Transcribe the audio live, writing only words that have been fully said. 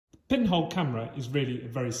Pinhole camera is really a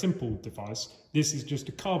very simple device. This is just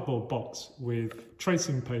a cardboard box with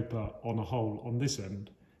tracing paper on a hole on this end,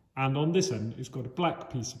 and on this end it's got a black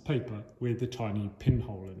piece of paper with a tiny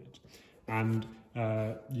pinhole in it. And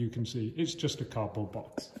you can see it's just a cardboard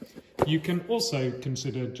box. You can also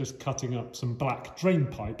consider just cutting up some black drain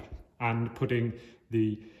pipe and putting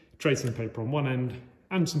the tracing paper on one end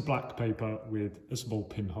and some black paper with a small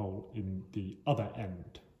pinhole in the other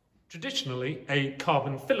end. Traditionally, a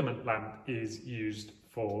carbon filament lamp is used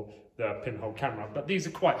for the pinhole camera, but these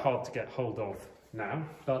are quite hard to get hold of now.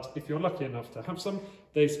 But if you're lucky enough to have some,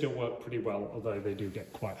 they still work pretty well, although they do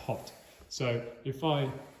get quite hot. So if I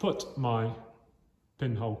put my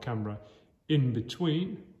pinhole camera in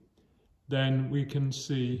between, then we can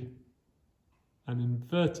see an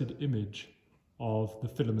inverted image of the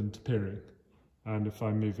filament appearing. And if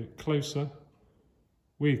I move it closer,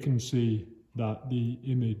 we can see that the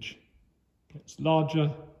image gets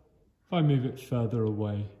larger. If I move it further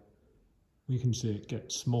away, we can see it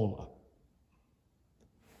gets smaller.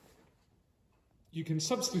 You can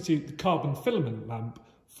substitute the carbon filament lamp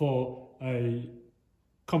for a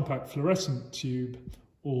compact fluorescent tube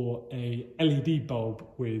or a LED bulb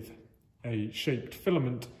with a shaped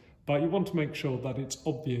filament, but you want to make sure that it's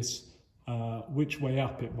obvious which way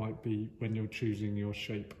up it might be when you're choosing your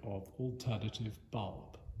shape of alternative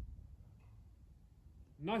bulb.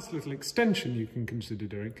 A nice little extension you can consider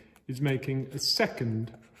doing is making a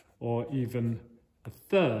second or even a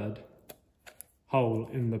third hole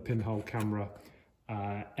in the pinhole camera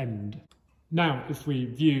end. Now, if we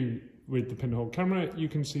view with the pinhole camera, you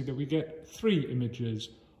can see that we get 3 images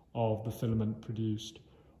of the filament produced,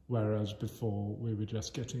 whereas before we were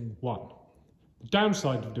just getting 1. The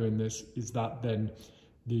downside of doing this is that then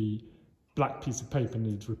the black piece of paper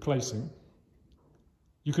needs replacing.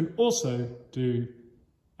 You can also do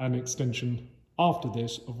an extension after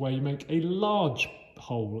this of where you make a large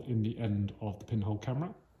hole in the end of the pinhole camera.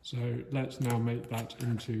 So let's now make that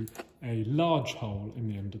into a large hole in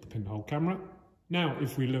the end of the pinhole camera. Now,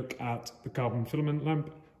 if we look at the carbon filament lamp,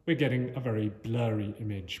 we're getting a very blurry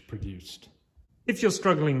image produced. If you're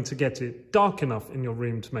struggling to get it dark enough in your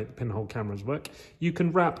room to make the pinhole cameras work, you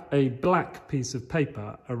can wrap a black piece of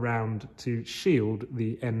paper around to shield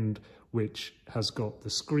the end which has got the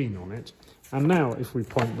screen on it. And now if we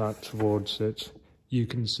point that towards it, you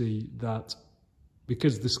can see that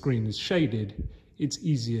because the screen is shaded, it's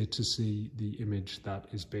easier to see the image that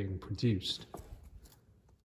is being produced.